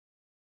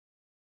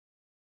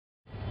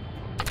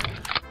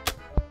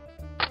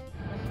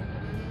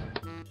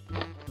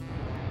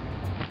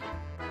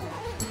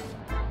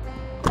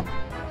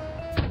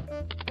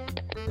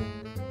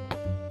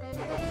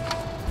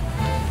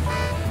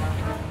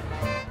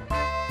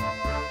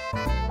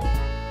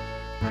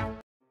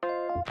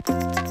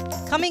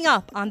Coming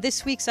up on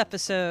this week's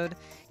episode,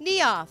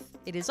 NIAF,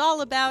 it is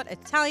all about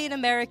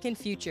Italian-American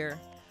future.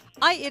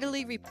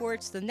 iItaly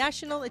reports the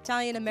National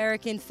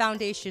Italian-American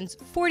Foundation's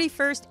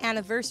 41st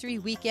anniversary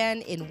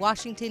weekend in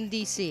Washington,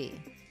 D.C.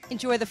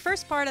 Enjoy the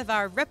first part of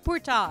our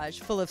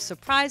reportage full of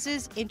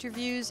surprises,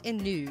 interviews, and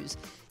news.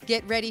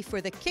 Get ready for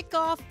the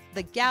kickoff,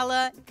 the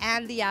gala,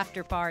 and the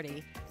after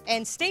party.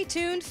 And stay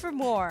tuned for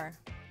more.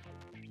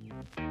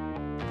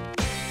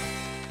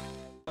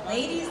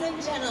 Ladies and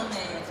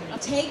gentlemen,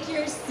 take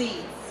your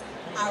seats.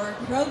 Our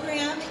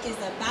program is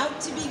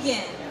about to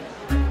begin.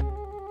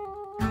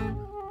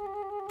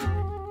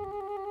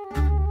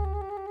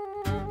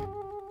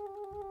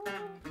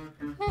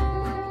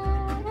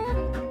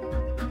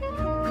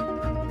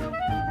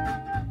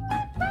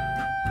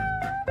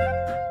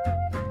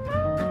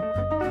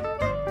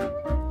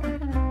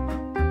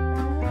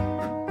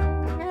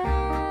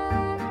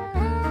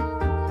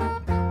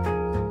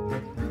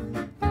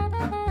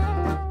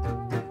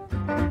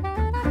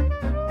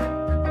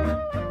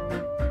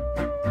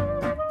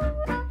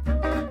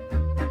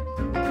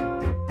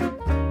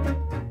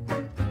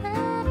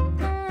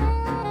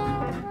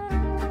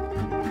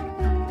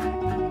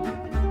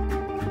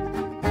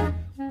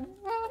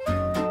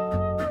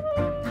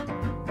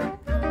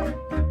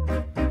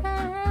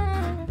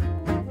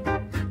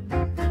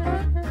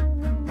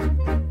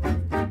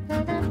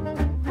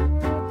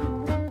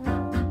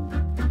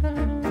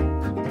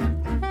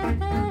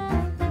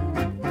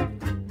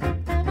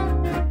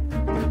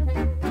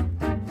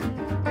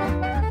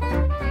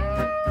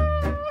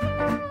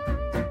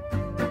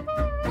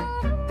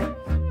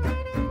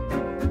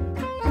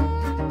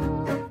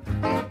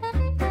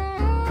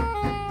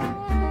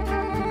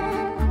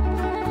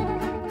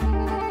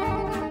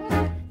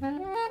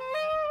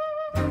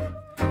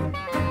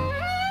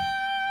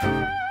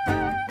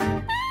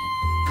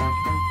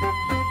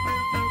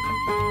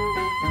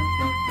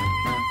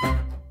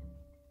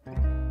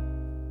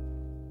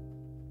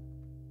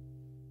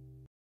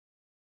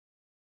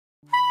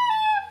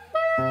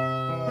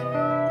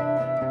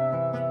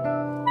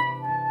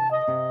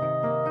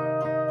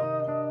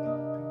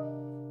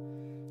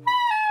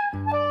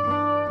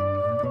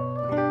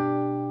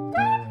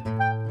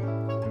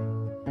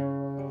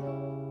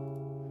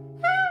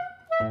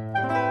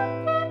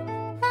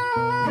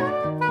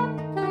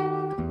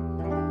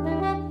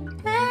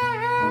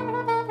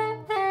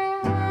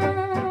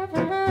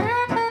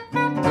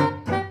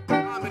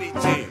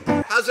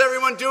 How's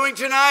everyone doing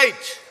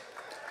tonight?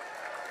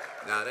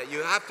 Now, that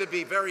you have to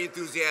be very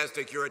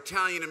enthusiastic. You're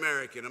Italian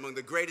American, among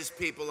the greatest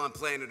people on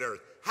planet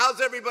Earth.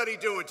 How's everybody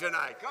doing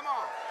tonight? Come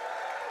on.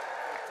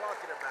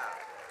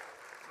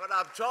 What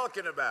I'm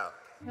talking about.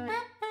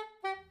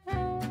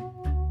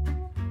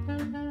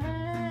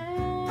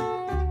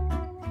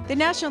 The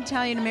National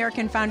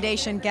Italian-American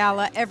Foundation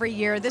Gala every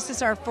year. This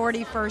is our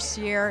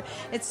 41st year.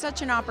 It's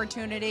such an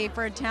opportunity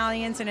for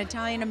Italians and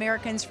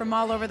Italian-Americans from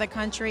all over the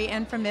country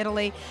and from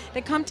Italy to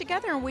come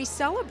together and we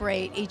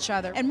celebrate each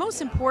other. And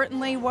most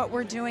importantly, what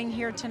we're doing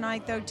here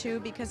tonight, though,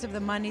 too, because of the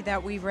money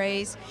that we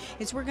raise,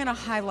 is we're going to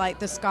highlight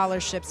the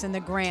scholarships and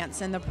the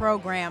grants and the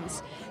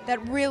programs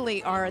that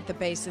really are at the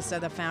basis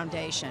of the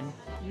foundation.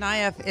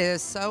 NIAF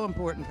is so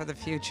important for the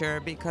future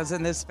because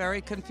in this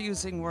very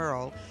confusing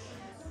world,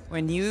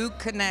 when you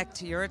connect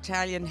to your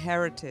Italian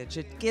heritage,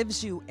 it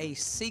gives you a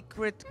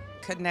secret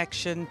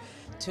connection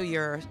to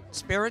your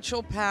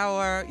spiritual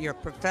power, your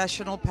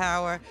professional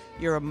power,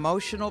 your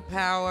emotional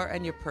power,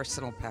 and your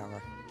personal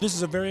power. This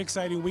is a very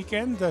exciting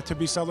weekend to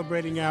be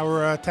celebrating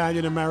our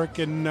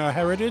Italian-American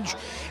heritage.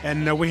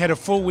 And we had a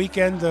full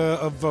weekend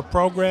of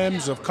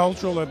programs, of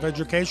cultural, of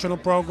educational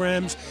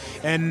programs.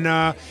 And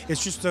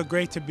it's just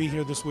great to be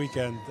here this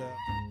weekend.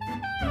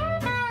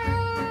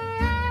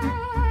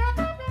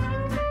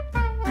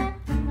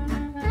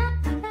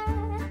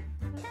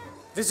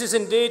 This is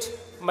indeed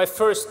my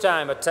first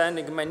time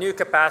attending my new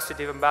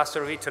capacity of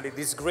Ambassador of Italy,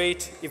 this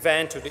great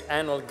event of the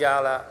annual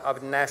gala of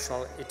the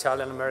National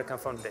Italian-American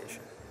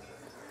Foundation.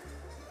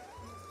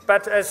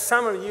 But as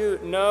some of you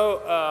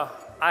know,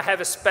 I have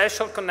a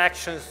special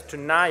connection to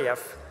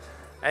NIAF,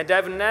 and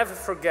I will never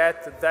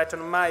forget that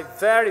on my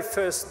very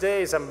first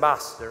day as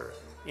ambassador,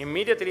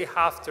 immediately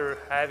after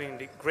having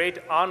the great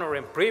honor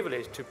and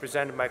privilege to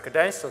present my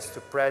credentials to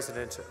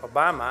President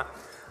Obama,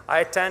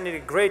 I attended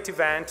a great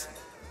event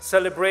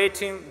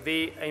celebrating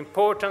the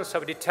importance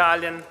of the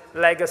Italian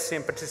legacy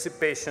and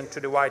participation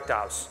to the White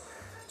House.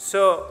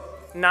 So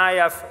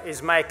NIAF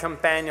is my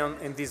companion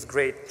in this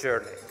great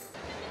journey.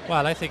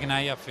 Well, I think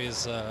NIAF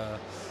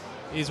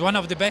is one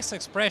of the best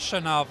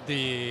expression of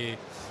the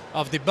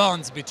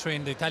bonds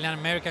between the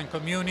Italian-American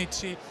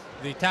community,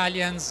 the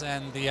Italians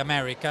and the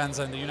Americans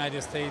and the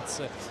United States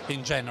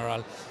in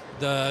general.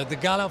 The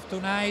gala of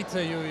tonight,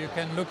 you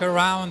can look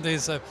around,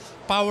 is a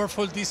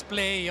powerful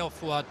display of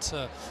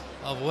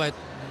what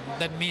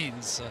that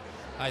means.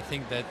 I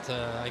think that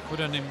I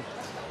couldn't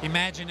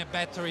imagine a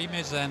better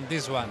image than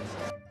this one.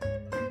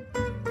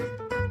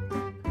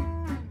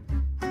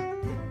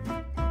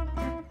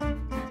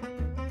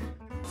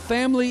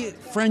 Family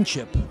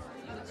friendship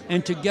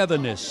and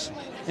togetherness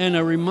and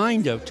a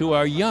reminder to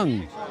our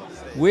young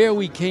where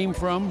we came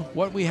from,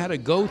 what we had to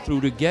go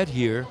through to get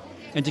here,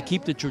 and to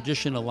keep the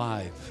tradition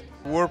alive.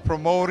 We're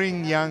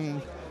promoting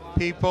young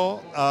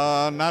people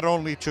not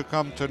only to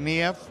come to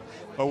NIAF,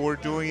 but we're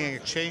doing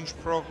exchange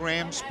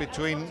programs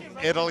between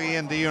Italy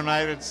and the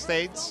United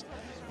States,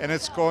 and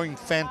it's going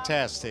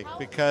fantastic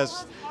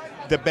because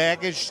the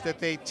baggage that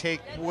they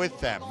take with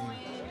them,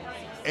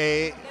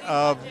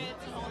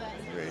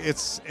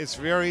 it's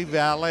very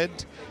valid,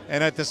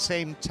 and at the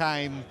same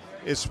time,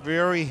 it's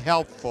very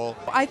helpful.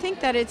 I think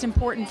that it's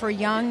important for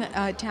young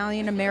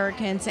Italian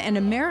Americans and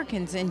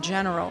Americans in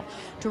general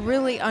to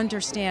really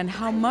understand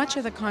how much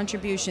of the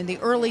contribution, the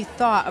early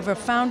thought of our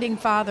founding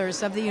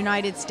fathers of the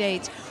United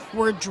States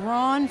were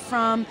drawn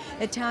from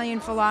Italian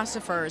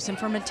philosophers and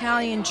from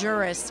Italian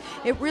jurists.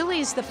 It really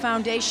is the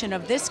foundation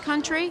of this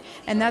country,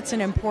 and that's an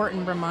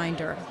important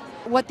reminder.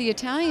 What the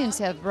Italians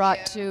have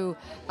brought to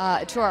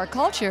our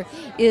culture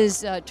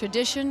is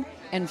tradition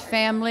and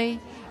family,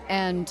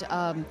 and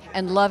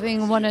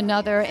loving one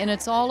another, and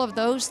it's all of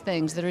those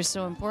things that are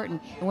so important.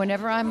 And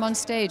whenever I'm on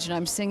stage and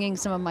I'm singing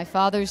some of my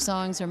father's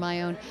songs or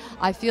my own,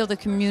 I feel the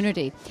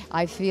community.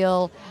 I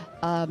feel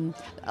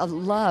a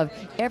love.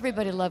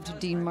 Everybody loved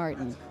Dean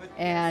Martin,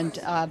 and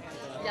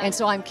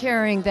so I'm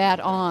carrying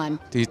that on.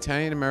 The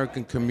Italian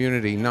American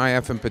community,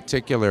 NIAF in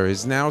particular,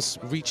 is now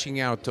reaching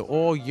out to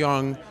all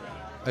young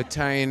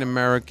Italian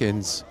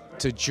Americans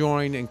to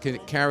join and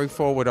carry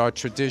forward our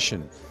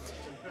tradition.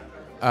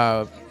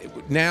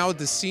 Now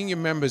the senior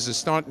members are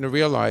starting to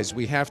realize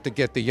we have to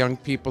get the young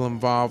people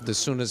involved as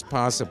soon as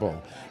possible.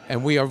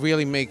 And we are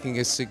really making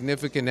a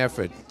significant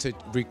effort to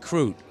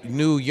recruit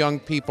new young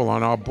people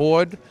on our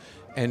board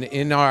and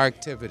in our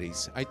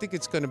activities. I think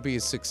it's going to be a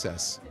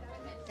success.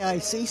 I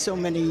see so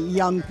many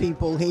young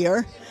people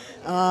here.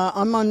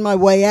 I'm on my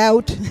way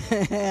out,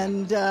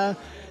 and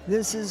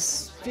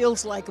this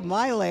feels like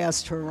my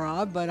last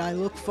hurrah, but I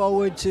look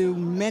forward to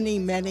many,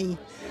 many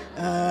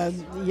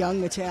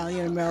young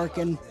Italian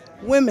American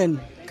women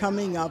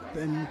coming up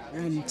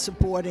and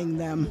supporting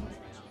them.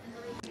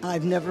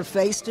 I've never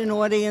faced an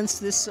audience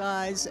this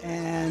size,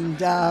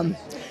 and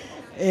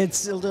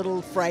it's a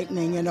little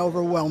frightening and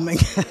overwhelming.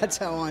 That's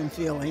how I'm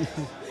feeling.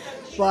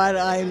 But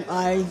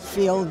I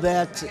feel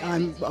that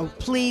I'm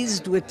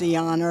pleased with the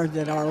honor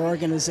that our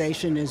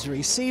organization is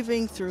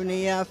receiving through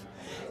NIAF,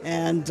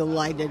 and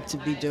delighted to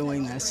be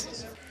doing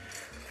this.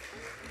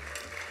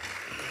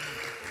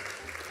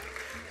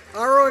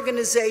 Our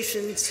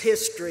organization's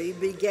history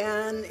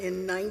began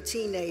in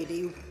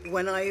 1980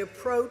 when I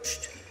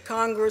approached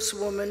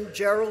Congresswoman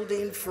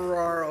Geraldine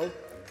Ferraro,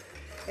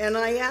 and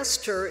I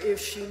asked her if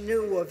she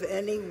knew of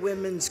any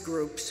women's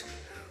groups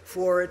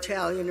for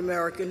Italian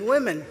American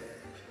women.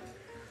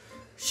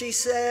 She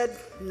said,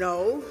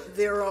 no,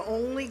 there are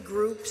only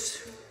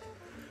groups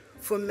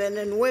for men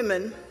and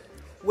women,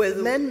 where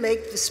the men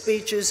make the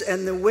speeches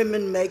and the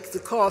women make the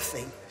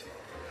coffee.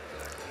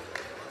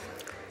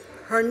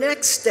 Her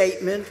next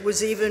statement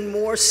was even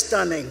more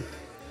stunning.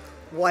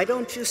 Why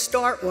don't you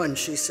start one,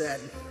 she said.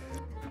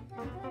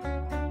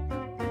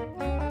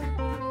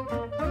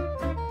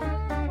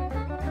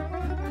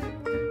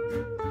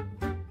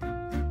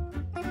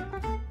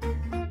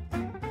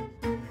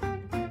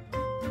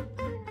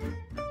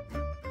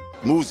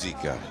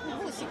 Musica,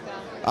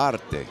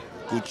 arte,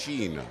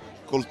 cucina,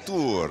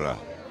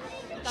 cultura,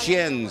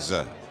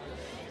 scienza,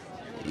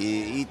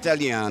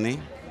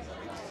 italiani,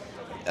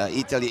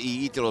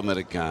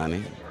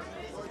 italo-americani,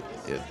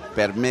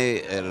 per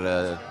me è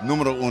il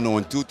numero uno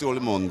in tutto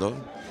il mondo,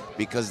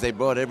 because they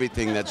brought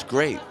everything that's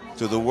great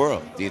to the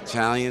world. The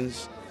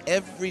Italians,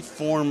 every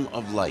form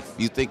of life,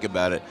 you think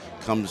about it,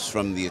 comes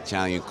from the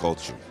Italian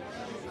culture.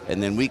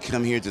 And then we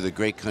come here to the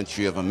great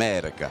country of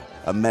America,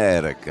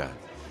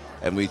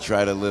 and we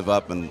try to live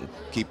up and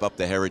keep up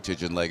the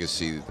heritage and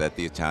legacy that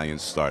the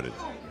Italians started.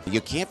 You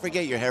can't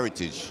forget your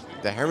heritage.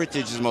 The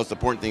heritage is the most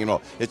important thing in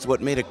all. It's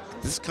what made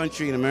this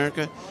country in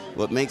America,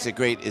 what makes it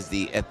great is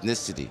the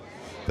ethnicity.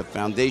 The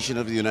foundation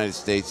of the United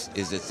States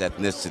is its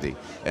ethnicity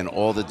and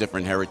all the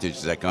different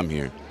heritages that come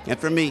here. And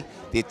for me,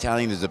 the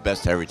Italian is the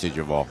best heritage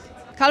of all.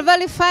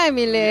 Calvelli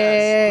Family.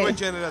 Yes, due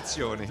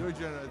generazioni.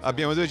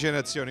 Abbiamo due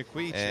generazioni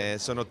qui,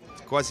 sono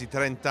quasi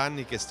 30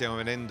 anni che stiamo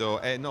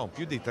venendo, no,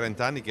 più di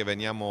 30 anni che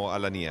veniamo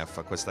alla NIAF,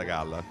 a questa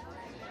gala.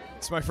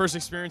 It's my first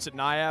experience at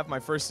NIAF, my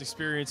first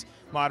experience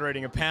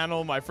moderating a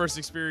panel, my first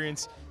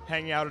experience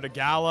hanging out at a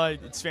gala.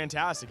 It's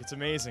fantastic, it's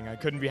amazing. I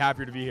couldn't be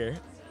happier to be here.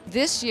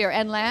 This year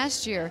and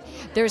last year,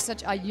 there's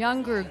such a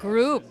younger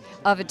group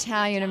of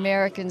Italian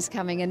Americans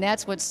coming, and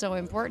that's what's so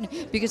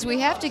important, because we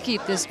have to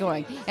keep this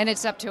going. And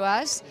it's up to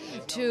us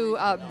to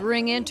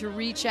bring in, to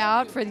reach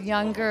out for the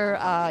younger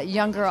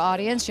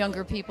audience,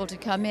 younger people to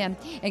come in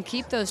and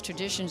keep those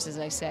traditions, as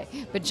I say.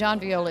 But John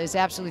Viola is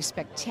absolutely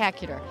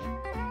spectacular.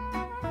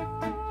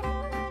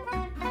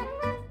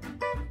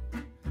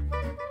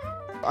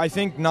 I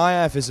think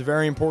NIAF is a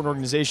very important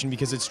organization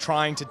because it's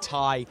trying to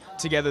tie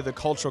together the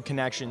cultural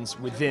connections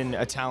within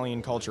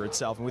Italian culture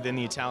itself and within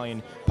the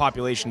Italian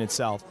population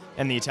itself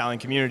and the Italian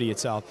community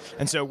itself.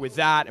 And so with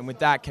that and with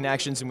that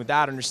connections and with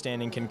that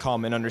understanding can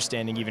come an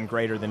understanding even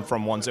greater than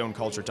from one's own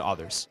culture to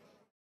others.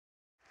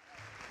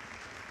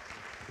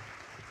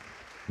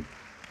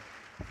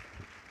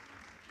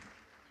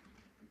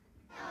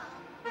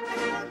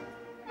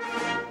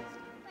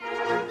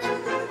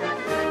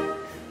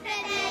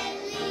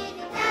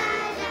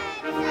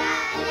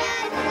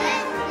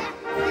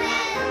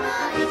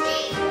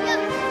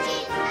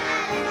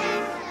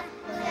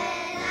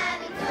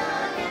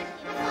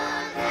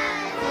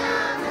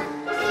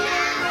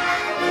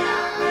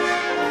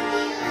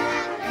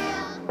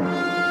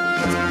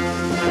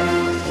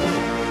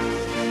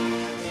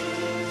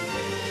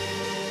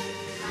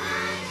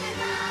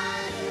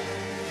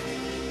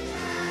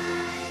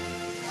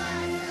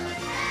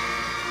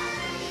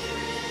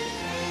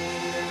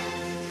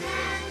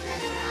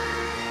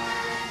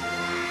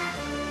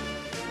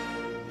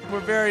 We're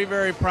very,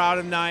 very proud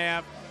of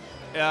NIAF.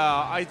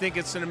 I think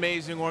it's an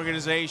amazing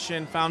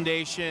organization,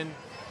 foundation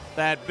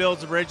that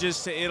builds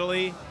bridges to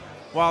Italy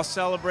while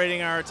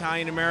celebrating our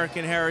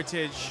Italian-American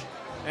heritage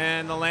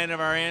and the land of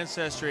our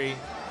ancestry.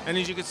 And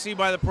as you can see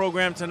by the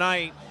program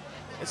tonight,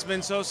 it's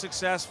been so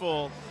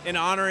successful in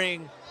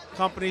honoring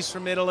companies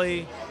from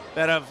Italy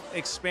that have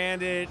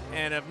expanded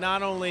and have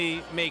not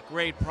only make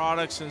great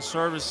products and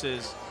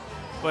services,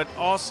 but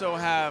also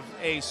have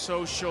a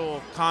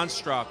social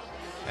construct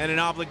and an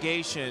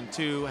obligation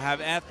to have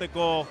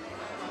ethical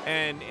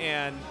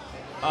and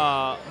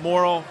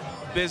moral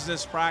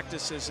business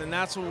practices, and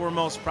that's what we're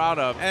most proud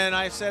of. And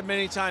I've said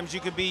many times, you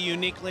could be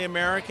uniquely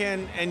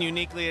American and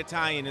uniquely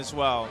Italian as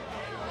well.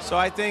 So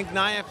I think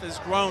NIAF has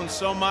grown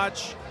so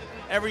much.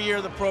 Every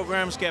year the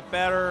programs get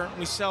better.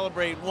 We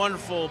celebrate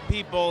wonderful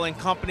people and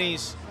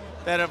companies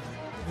that have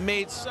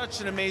made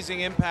such an amazing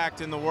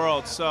impact in the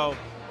world. So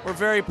we're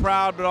very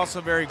proud, but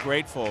also very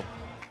grateful.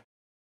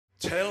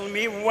 Tell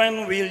me,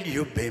 when will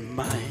you be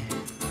mine?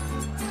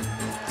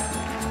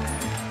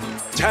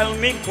 Tell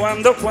me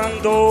quando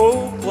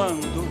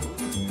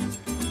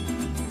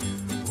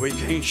we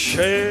can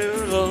share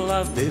a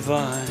love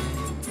divine.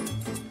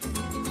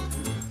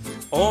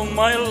 Oh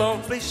my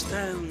love, please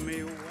tell me.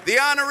 The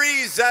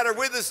honorees that are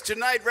with us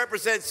tonight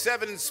represent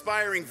 7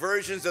 inspiring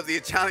versions of the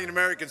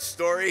Italian-American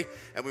story,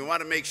 and we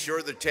want to make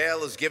sure the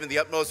tale is given the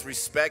utmost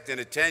respect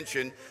and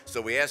attention, so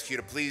we ask you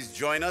to please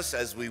join us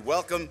as we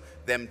welcome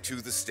them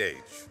to the stage.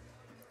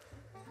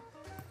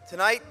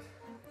 Tonight,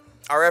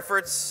 our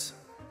efforts,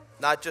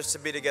 not just to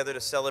be together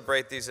to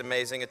celebrate these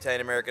amazing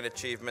Italian-American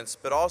achievements,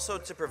 but also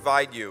to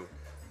provide you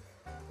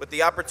with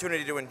the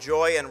opportunity to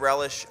enjoy and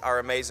relish our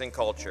amazing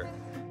culture.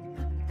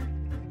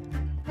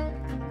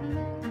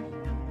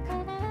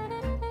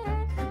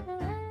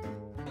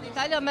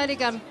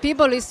 Italian-American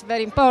people is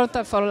very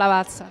important for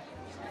Lavazza.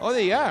 Oh,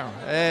 they are.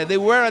 They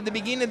were at the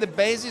beginning the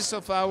basis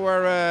of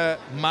our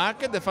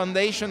market, the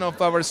foundation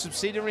of our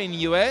subsidiary in the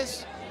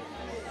US.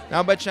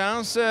 Now, by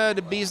chance,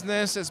 the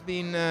business has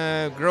been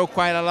grow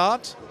quite a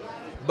lot,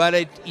 but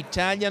an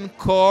Italian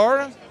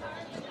core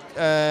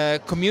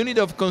community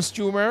of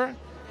consumer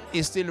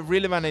is still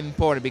relevant and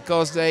important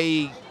because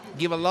they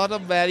give a lot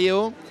of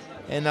value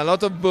and a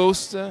lot of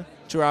boost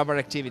to our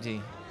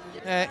activity.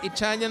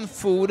 Italian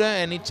food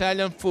and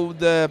Italian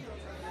food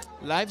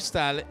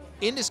lifestyle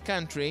in this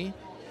country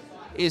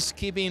is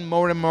keeping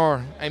more and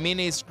more. I mean,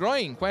 it's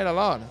growing quite a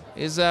lot.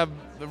 It's a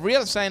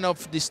real sign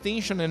of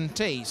distinction and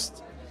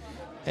taste.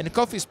 And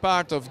coffee is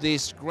part of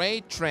this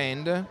great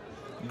trend,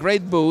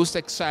 great boost,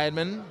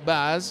 excitement,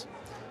 buzz.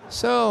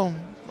 So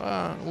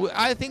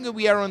I think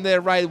we are on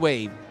the right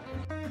way.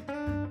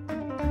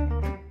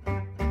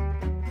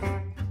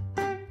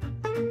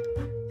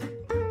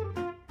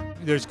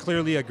 There's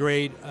clearly a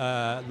great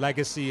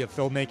legacy of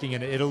filmmaking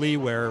in Italy,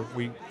 where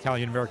we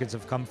Italian Americans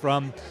have come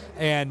from,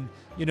 and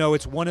you know,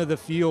 it's one of the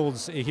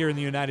fields here in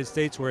the United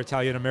States where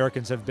Italian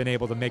Americans have been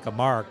able to make a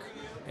mark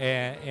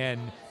and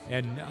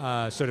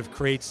sort of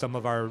create some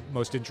of our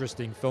most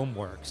interesting film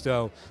work.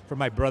 So for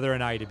my brother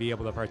and I to be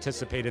able to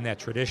participate in that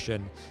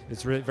tradition,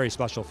 it's very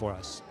special for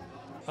us.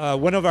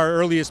 One of our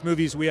earliest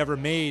movies we ever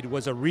made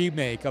was a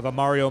remake of a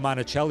Mario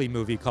Monticelli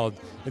movie called,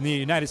 in the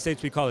United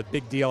States we call it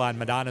Big Deal on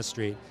Madonna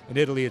Street. In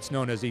Italy it's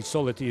known as I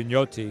Soliti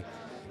Ignoti.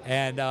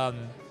 And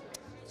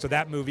so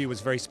that movie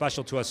was very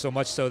special to us, so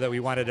much so that we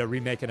wanted to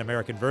remake an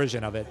American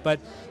version of it. But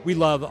we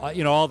love,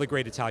 you know, all the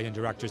great Italian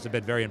directors have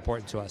been very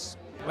important to us.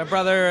 My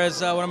brother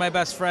is one of my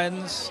best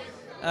friends.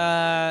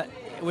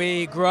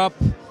 We grew up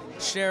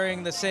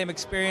sharing the same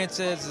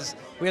experiences.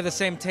 We have the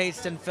same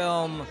taste in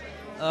film.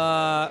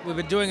 We've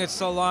been doing it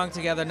so long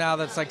together now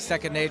that's like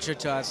second nature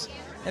to us.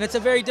 And it's a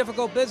very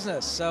difficult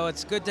business, so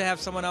it's good to have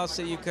someone else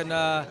that you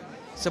can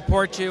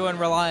support you and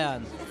rely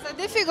on. It's a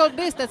difficult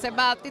business,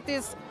 but it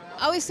is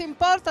always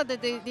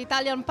important, the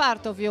Italian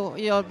part of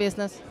your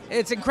business.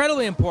 It's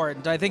incredibly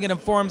important. I think it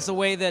informs the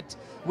way that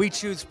we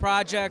choose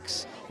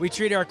projects. We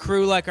treat our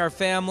crew like our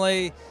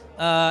family.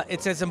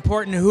 It's as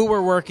important who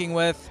we're working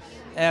with.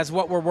 as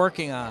what we're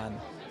working on.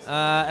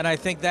 And I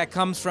think that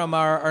comes from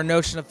our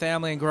notion of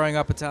family and growing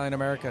up Italian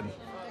American.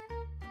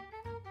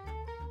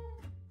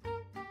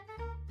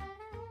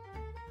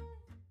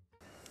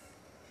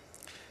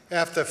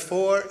 After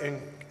 4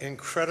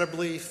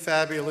 incredibly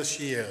fabulous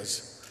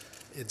years,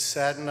 it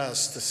saddened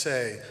us to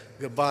say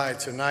goodbye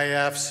to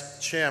NIAF's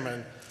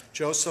chairman,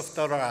 Joseph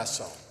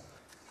Turano.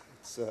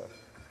 It's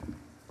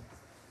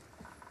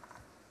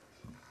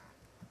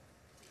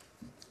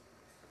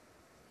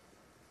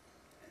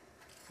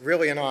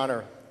really an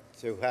honor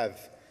to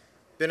have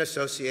been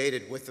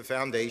associated with the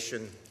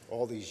foundation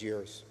all these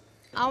years.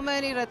 How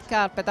many red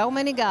carpet, how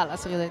many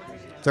galas have you did?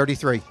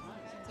 33.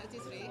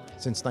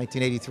 Since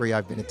 1983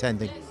 I've been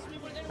attending.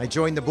 I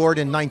joined the board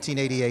in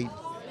 1988.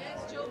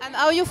 And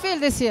how you feel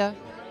this year?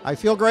 I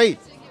feel great.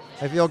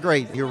 I feel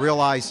great. You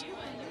realize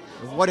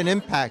what an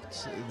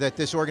impact that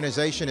this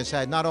organization has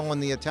had not only on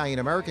the Italian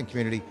American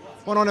community,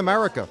 but on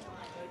America.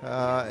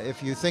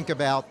 If you think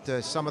about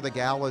some of the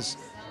galas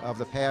of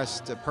the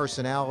past,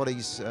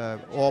 personalities,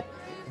 all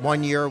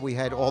one year we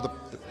had all the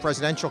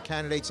presidential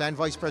candidates and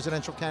vice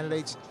presidential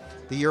candidates.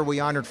 The year we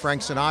honored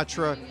Frank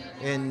Sinatra,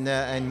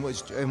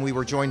 and we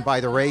were joined by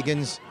the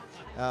Reagans.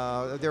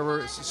 There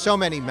were so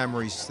many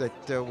memories that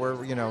were,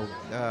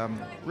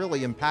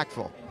 really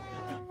impactful.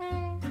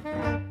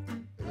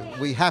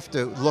 We have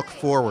to look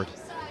forward.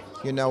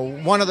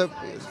 One of the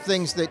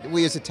things that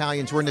we as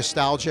Italians, we're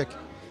nostalgic,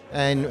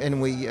 and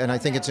I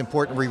think it's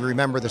important we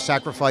remember the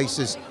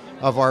sacrifices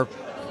of our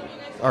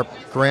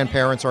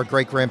grandparents, our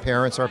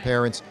great-grandparents, our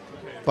parents,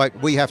 but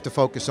we have to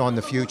focus on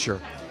the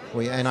future.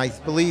 And I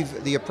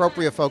believe the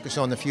appropriate focus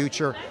on the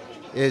future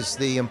is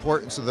the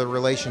importance of the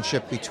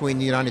relationship between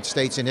the United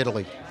States and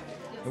Italy.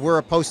 We're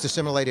a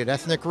post-assimilated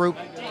ethnic group,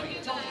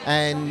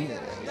 and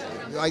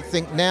I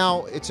think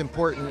now it's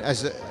important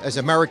as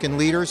American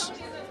leaders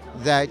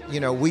that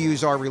we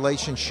use our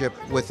relationship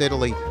with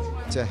Italy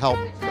to help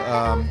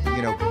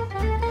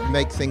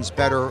make things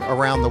better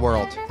around the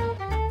world.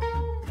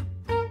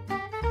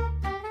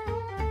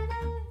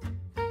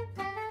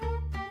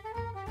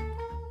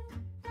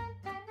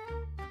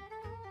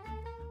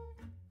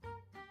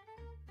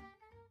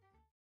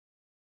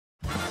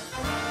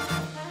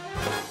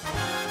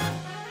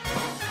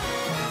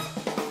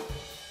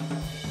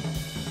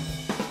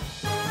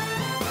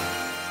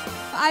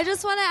 I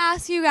just want to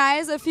ask you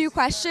guys a few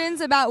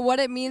questions about what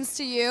it means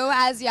to you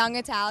as young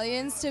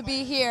Italians to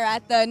be here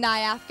at the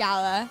NIAF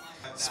Gala.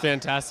 It's a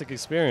fantastic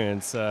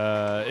experience.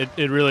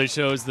 It really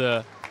shows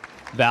the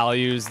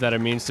values that it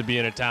means to be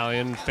an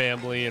Italian,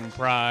 family and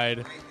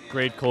pride,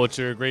 great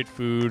culture, great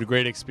food,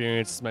 great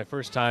experience. It's my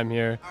first time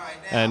here,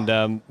 and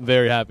I'm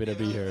very happy to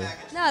be here.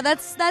 No,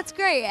 that's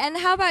great. And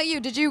how about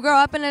you? Did you grow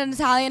up in an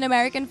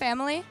Italian-American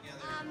family?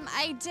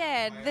 I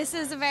did. This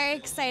is a very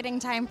exciting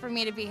time for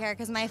me to be here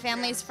because my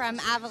family's from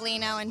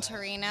Avellino and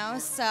Torino.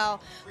 So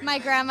my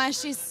grandma,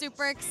 she's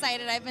super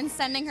excited. I've been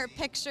sending her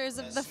pictures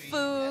of the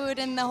food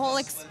and the whole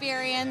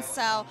experience.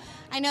 So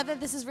I know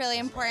that this is really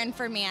important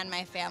for me and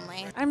my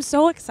family. I'm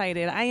so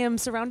excited. I am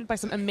surrounded by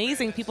some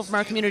amazing people from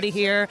our community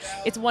here.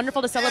 It's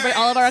wonderful to celebrate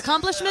all of our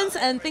accomplishments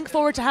and think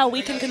forward to how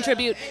we can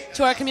contribute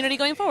to our community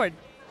going forward.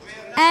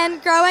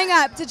 And growing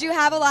up, did you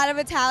have a lot of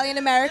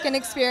Italian-American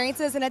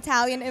experiences and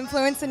Italian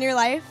influence in your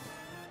life?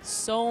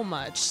 So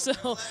much.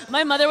 So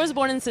my mother was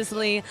born in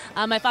Sicily.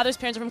 My father's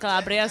parents are from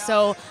Calabria,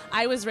 so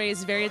I was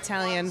raised very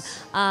Italian.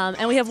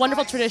 And we have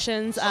wonderful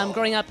traditions.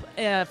 Growing up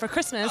for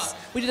Christmas,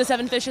 we do the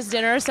Seven Fishes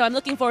dinner, so I'm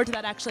looking forward to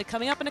that actually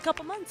coming up in a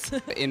couple months.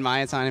 In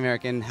my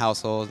Italian-American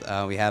household,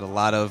 we had a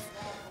lot of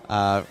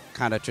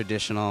kind of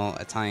traditional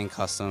Italian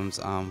customs.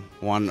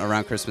 One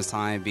around Christmas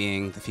time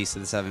being the Feast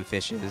of the Seven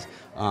Fishes.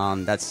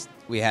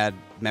 We had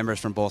members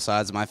from both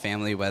sides of my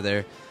family,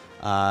 whether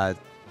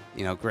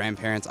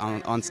grandparents,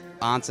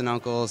 aunts and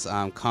uncles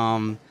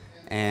come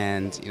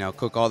and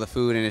cook all the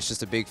food, and it's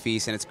just a big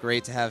feast, and it's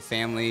great to have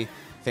family.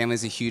 Family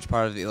is a huge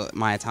part of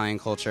my Italian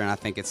culture, and I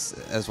think it's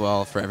as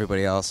well for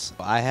everybody else.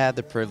 I had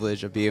the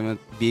privilege of being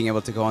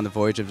able to go on the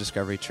Voyage of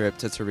Discovery trip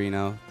to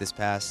Torino this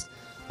past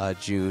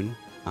June.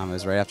 It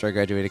was right after I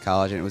graduated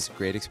college, and it was a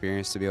great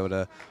experience to be able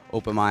to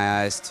open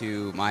my eyes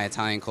to my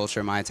Italian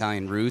culture, my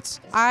Italian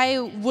roots. I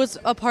was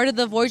a part of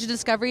the Voyage of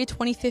Discovery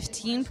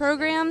 2015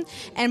 program,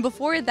 and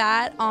before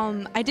that,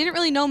 I didn't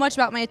really know much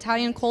about my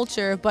Italian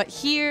culture, but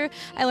here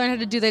I learned how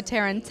to do the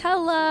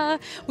tarantella,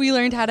 we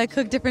learned how to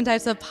cook different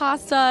types of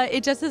pasta.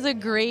 It just is a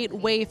great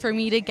way for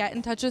me to get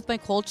in touch with my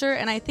culture,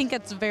 and I think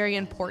it's very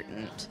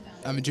important.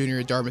 I'm a junior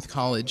at Dartmouth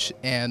College,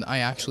 and I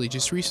actually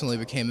just recently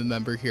became a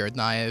member here at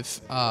NIAF.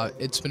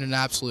 It's been an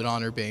absolute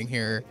honor being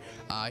here,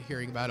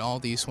 hearing about all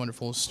these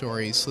wonderful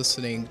stories,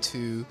 listening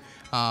to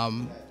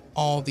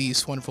all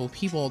these wonderful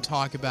people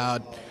talk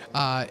about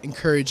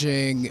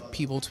encouraging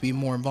people to be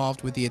more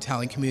involved with the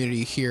Italian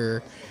community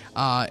here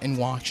in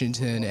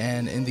Washington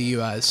and in the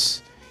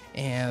U.S.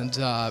 And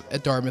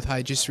at Dartmouth,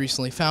 I just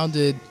recently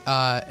founded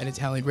an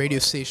Italian radio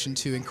station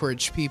to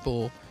encourage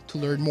people to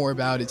learn more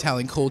about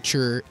Italian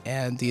culture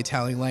and the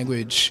Italian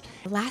language.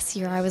 Last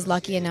year, I was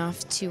lucky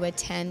enough to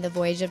attend the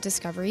Voyage of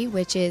Discovery,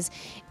 which is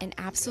an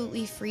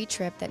absolutely free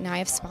trip that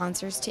NIAF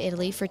sponsors to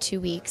Italy for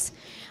 2 weeks.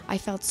 I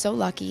felt so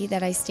lucky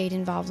that I stayed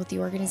involved with the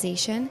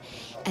organization,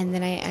 and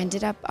then I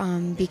ended up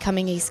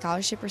becoming a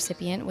scholarship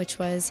recipient, which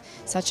was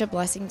such a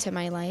blessing to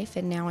my life,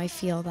 and now I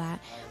feel that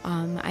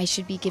I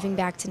should be giving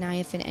back to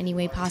NIAF in any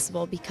way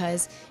possible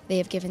because they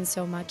have given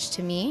so much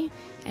to me,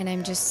 and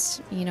I'm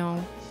just, you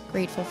know,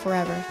 grateful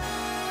forever.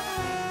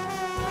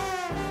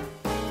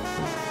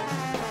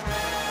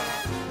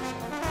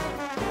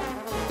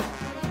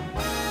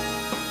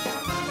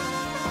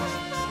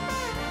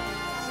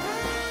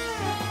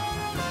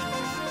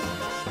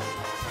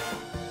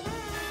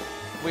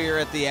 We are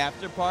at the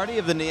after party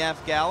of the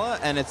NIAF Gala,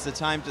 and it's the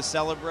time to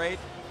celebrate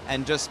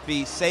and just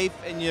be safe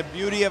in the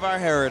beauty of our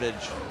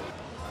heritage.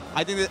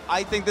 I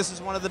think this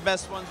is one of the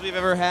best ones we've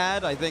ever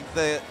had. I think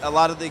a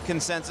lot of the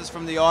consensus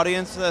from the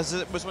audience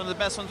was one of the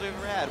best ones we've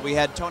ever had. We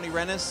had Tony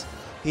Rennis.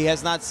 He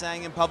has not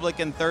sang in public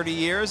in 30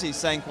 years. He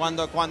sang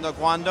Quando, Quando,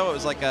 Quando. It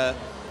was like a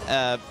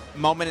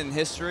moment in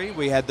history.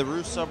 We had the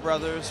Russo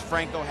brothers,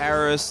 Franco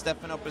Harris,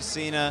 Stefano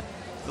Pessina.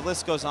 The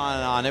list goes on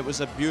and on. It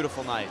was a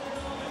beautiful night.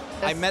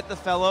 I met the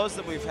fellows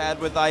that we've had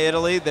with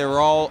iItaly. They were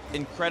all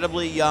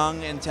incredibly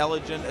young,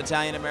 intelligent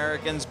Italian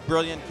Americans,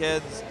 brilliant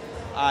kids.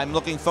 I'm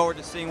looking forward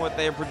to seeing what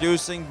they are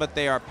producing, but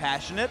they are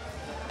passionate,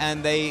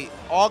 and they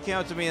all came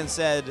up to me and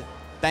said,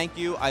 thank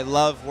you, I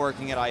love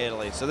working at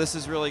iItaly. So this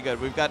is really good.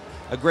 We've got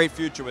a great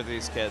future with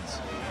these kids.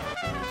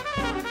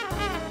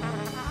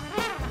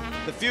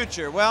 The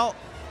future, well,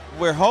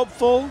 we're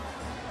hopeful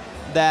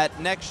that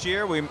next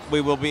year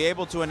we will be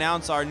able to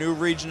announce our new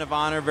Region of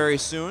Honor very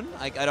soon.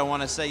 I don't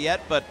want to say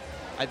yet, but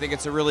I think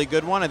it's a really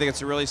good one. I think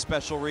it's a really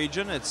special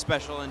region. It's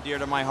special and dear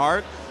to my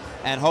heart.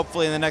 And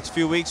hopefully in the next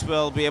few weeks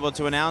we'll be able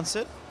to announce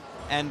it.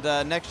 And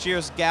next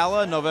year's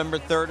gala, November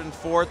 3rd and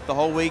 4th, the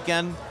whole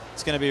weekend,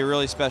 it's going to be a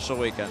really special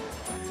weekend.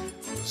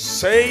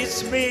 Say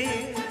it's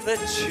me that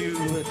you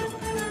adore.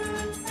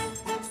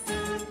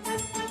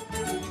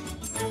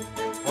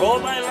 Oh,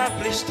 my love,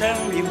 please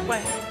tell me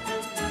when.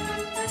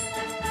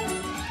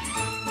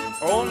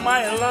 Oh,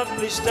 my love,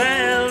 please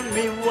tell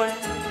me when.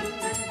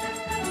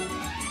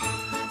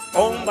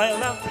 Oh, my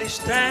love, please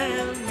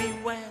tell me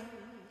when.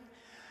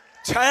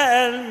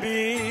 Tell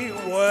me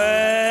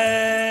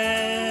when.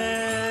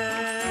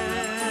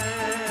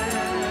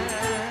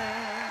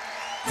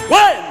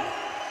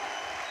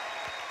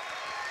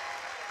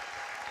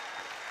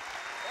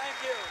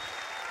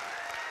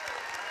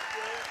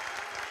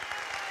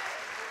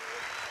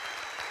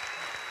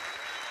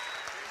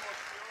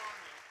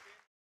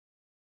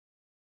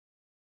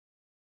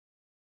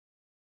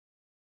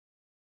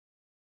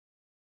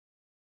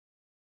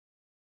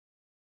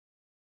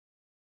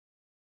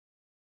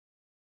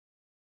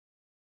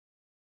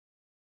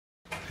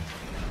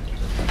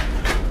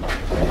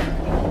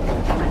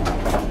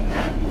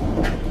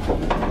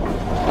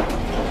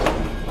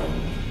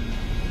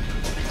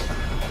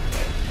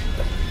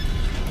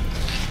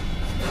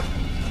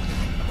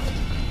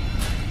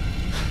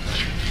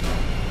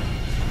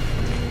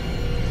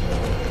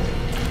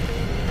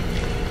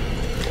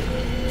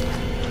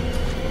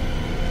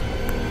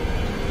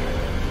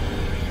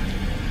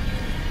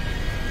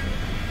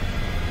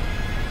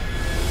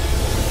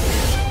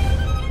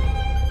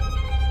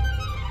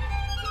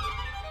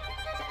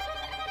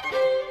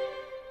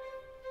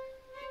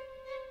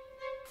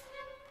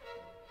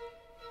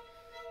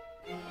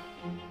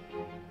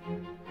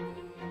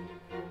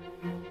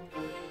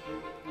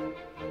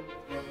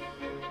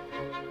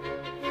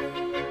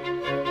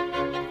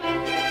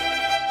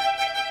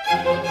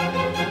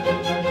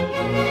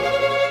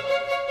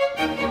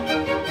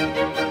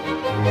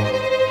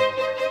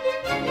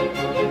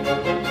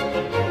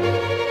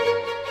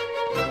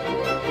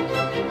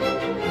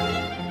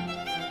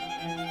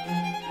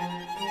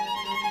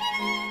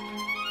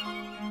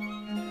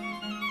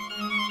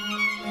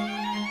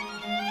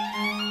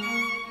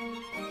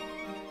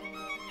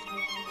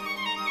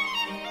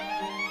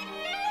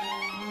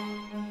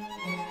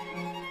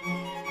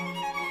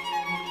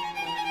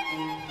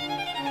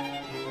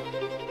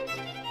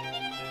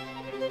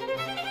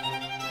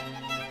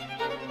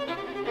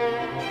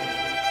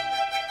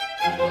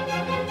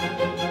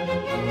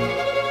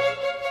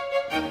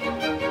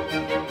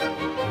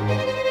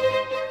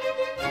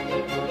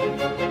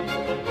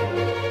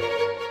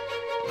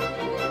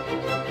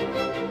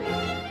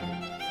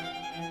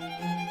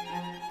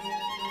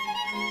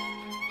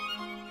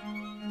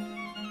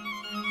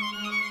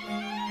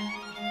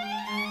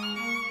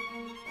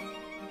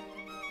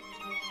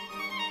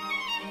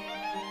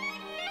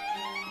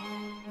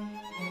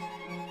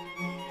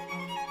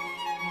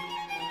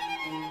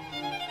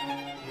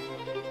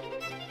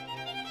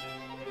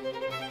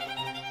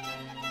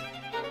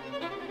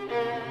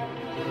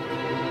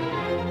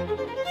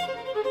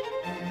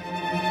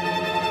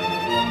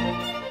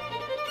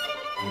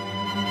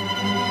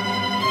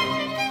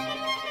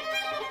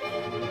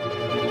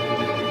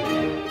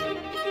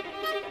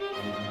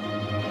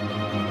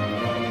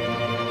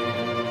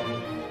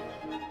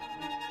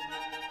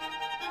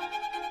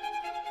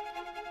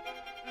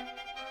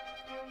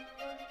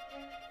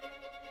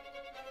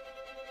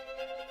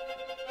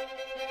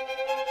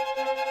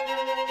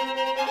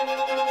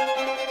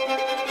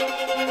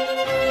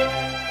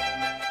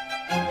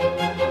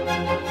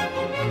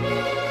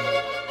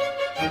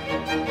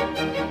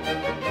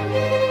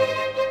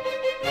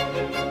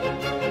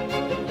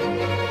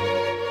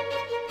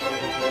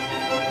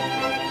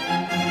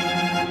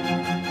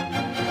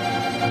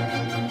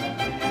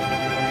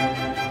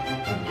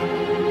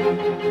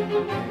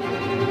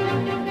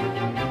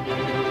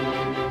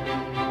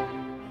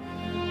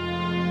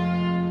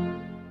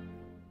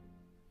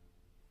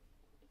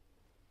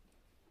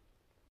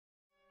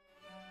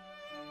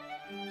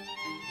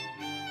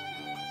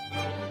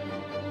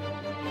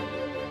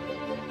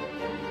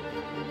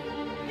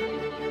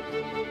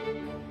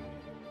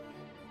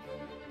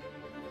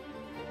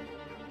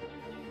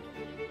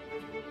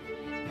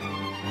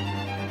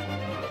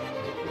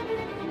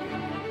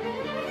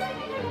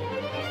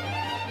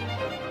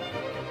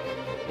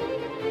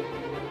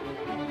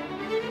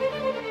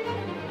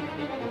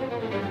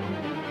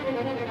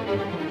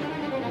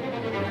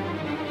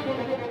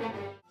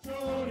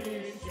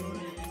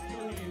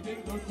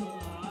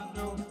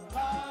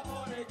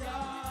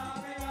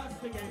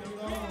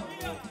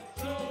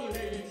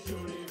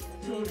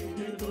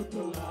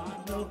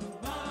 Turano.